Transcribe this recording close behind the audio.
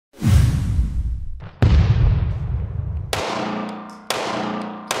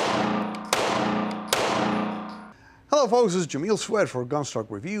Hello folks, this is Jamil Sweat for Gunstock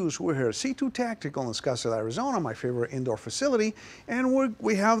Reviews. We're here at C2 Tactical in Scottsdale, Arizona, my favorite indoor facility, and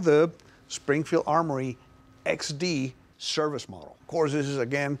we have the Springfield Armory XD service model. Of course, this is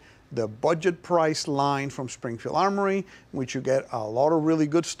again the budget price line from Springfield Armory, in which you get a lot of really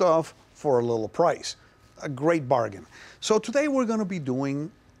good stuff for a little price. A great bargain. So today we're going to be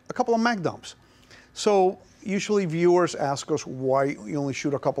doing a couple of mag dumps. So usually viewers ask us why you only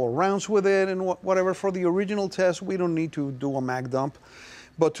shoot a couple of rounds with it and whatever. For the original test, we don't need to do a mag dump.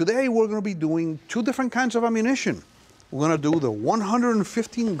 But today we're going to be doing two different kinds of ammunition. We're going to do the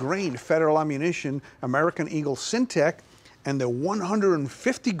 115 grain Federal ammunition American Eagle Syntech and the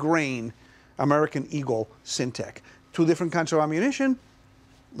 150 grain American Eagle Syntech. Two different kinds of ammunition.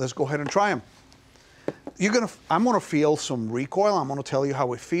 Let's go ahead and try them. I'm going to feel some recoil. I'm going to tell you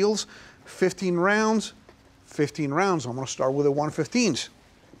how it feels. 15 rounds. I'm going to start with the 115s.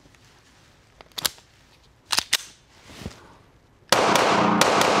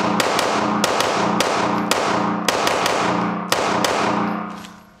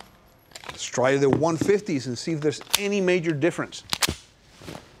 Let's try the 150s and see if there's any major difference.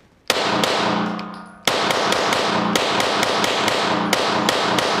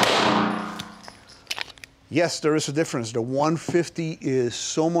 Yes, there is a difference. The 150 is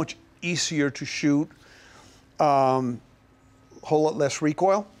so much easier to shoot. Whole lot less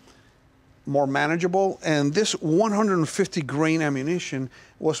recoil, more manageable, and this 150 grain ammunition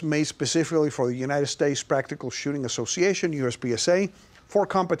was made specifically for the United States Practical Shooting Association, USPSA, for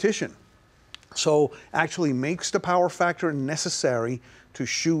competition. So actually makes the power factor necessary to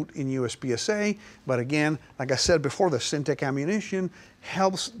shoot in USPSA, but again, like I said before, the Syntech ammunition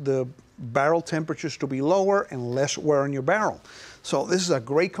helps the barrel temperatures to be lower and less wear on your barrel. So this is a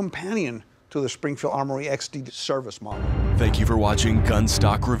great companion to the Springfield Armory XD service model. Thank you for watching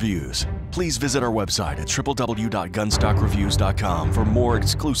Gunstock Reviews. Please visit our website at www.gunstockreviews.com for more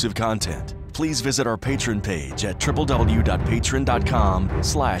exclusive content. Please visit our Patreon page at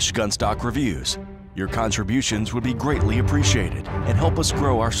www.patreon.com/gunstockreviews. Your contributions would be greatly appreciated and help us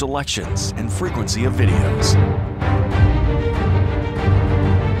grow our selections and frequency of videos.